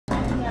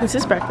This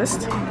is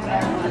breakfast.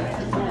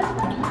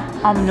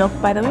 Almond milk,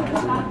 by the way.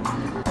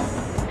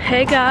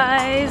 Hey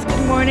guys,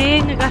 good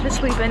morning. I got to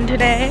sleep in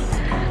today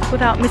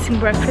without missing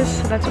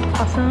breakfast, so that's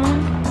awesome.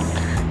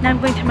 Now I'm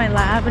going to my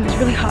lab, and it's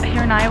really hot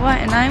here in Iowa,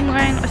 and I'm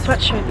wearing a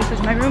sweatshirt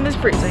because my room is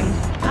freezing.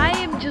 I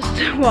am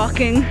just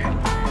walking.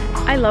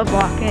 I love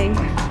walking.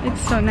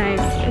 It's so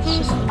nice.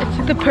 It's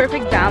like the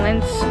perfect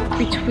balance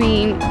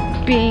between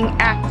being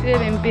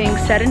active and being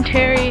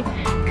sedentary,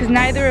 because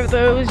neither of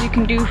those you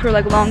can do for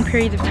like long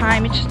periods of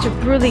time. It's just a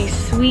really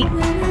sweet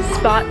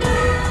spot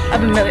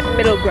of a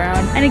middle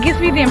ground, and it gives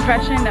me the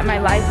impression that my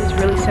life is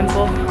really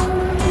simple,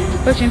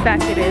 which in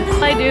fact it is.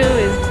 All I do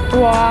is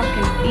walk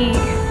and eat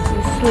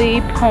and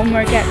sleep,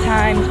 homework at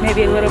times,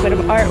 maybe a little bit of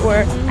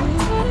artwork,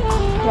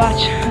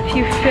 watch a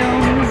few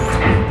films,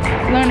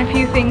 learn a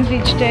few things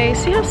each day.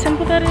 See how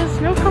simple that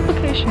is? No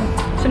complication.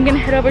 So I'm gonna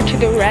head over to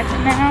the rec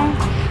now,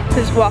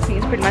 because walking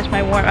is pretty much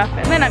my warm-up,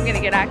 and then I'm gonna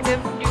get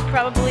active. Do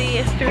probably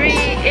a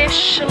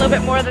 3-ish, a little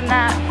bit more than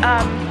that,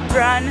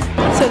 run.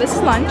 So this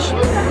is lunch.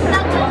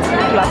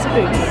 Lots of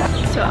food.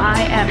 So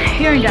I am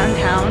here in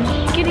downtown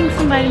getting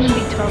some vitamin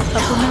B12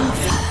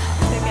 supplements.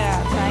 Check it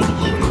out, tiny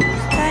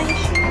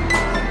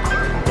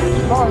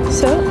shoes.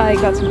 So I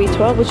got some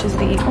B12, which is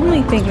the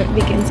only thing that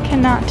vegans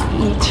cannot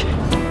eat.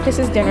 This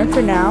is dinner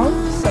for now.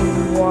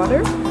 Some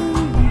water.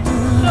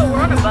 So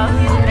we're on a bus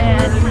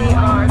and we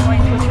are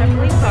going to a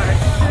trampoline park,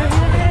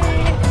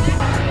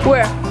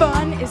 where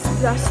fun is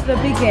just the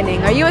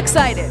beginning. Are you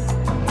excited?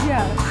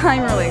 Yeah.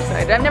 I'm really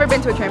excited. I've never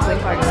been to a trampoline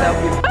park, so.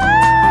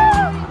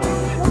 Ah!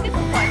 Look at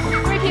this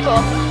one. 3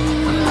 people.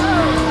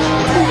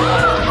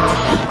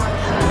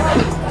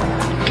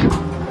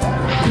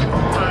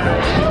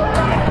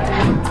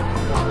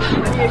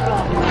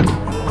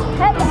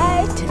 Hello.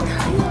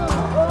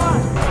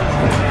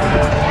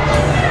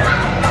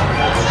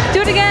 Do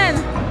it again.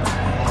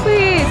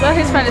 Please. Oh,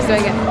 his friend is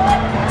doing it.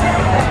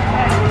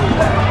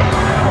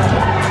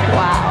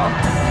 Wow.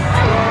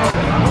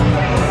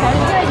 How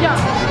should I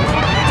jump?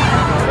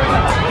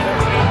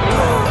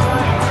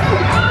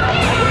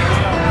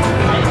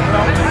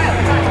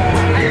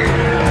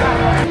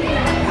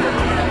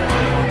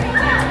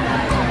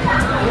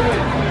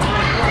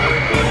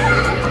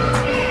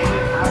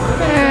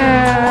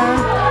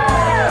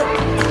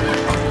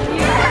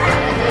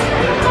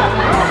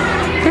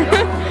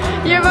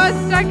 You're both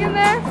stuck in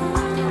there?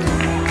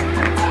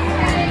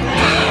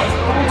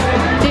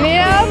 Do you need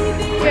help?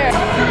 Here.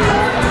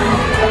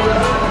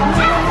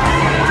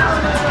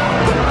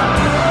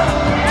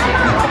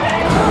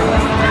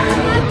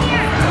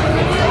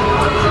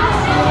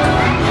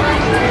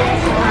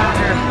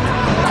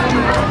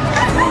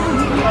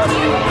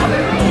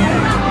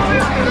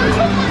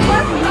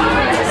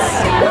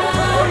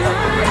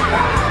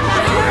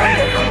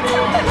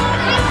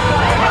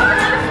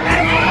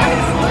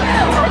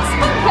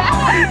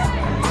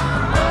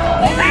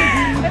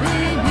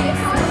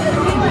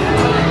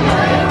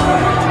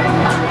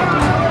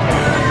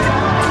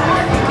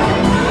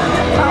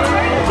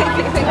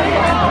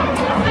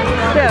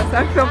 Yes, I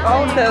filmed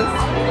all of this.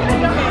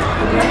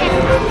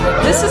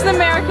 This is the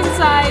American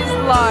size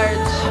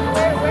large.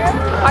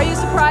 Are you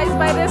surprised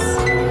by this?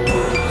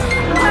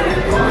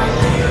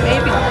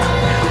 Maybe.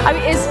 I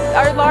mean,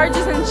 are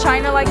larges in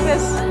China like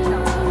this?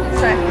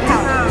 It's like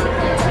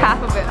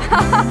half of it.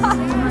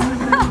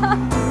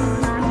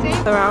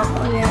 They're out.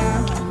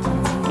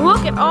 Yeah.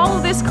 Look at all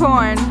of this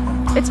corn.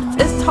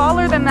 It's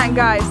taller than that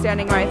guy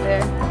standing right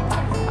there.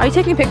 Are you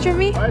taking a picture of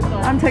me?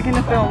 I'm taking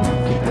a film.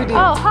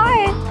 Oh,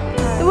 hi.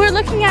 We're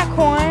looking at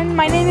corn.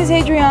 My name is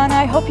Adriana.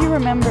 I hope you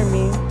remember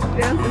me.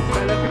 Yes, it's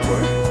right up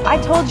before. I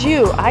told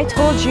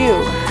you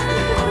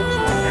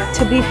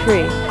to be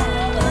free.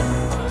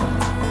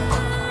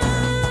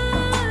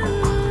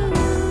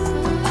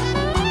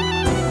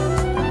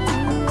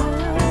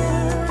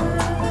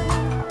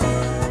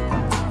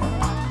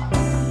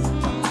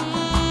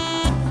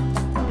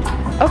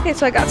 Okay,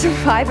 so I got some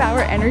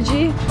 5-hour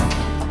energy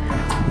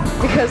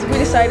because we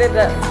decided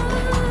that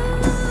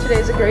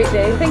today's a great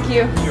day. Thank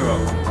you. You're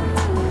welcome.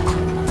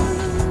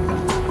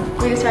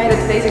 We decided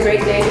that today's a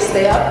great day to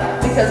stay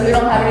up because we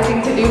don't have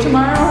anything to do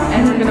tomorrow,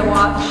 and we're gonna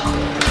watch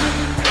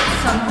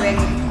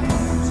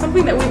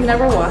something that we've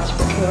never watched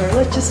before.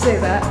 Let's just say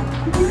that.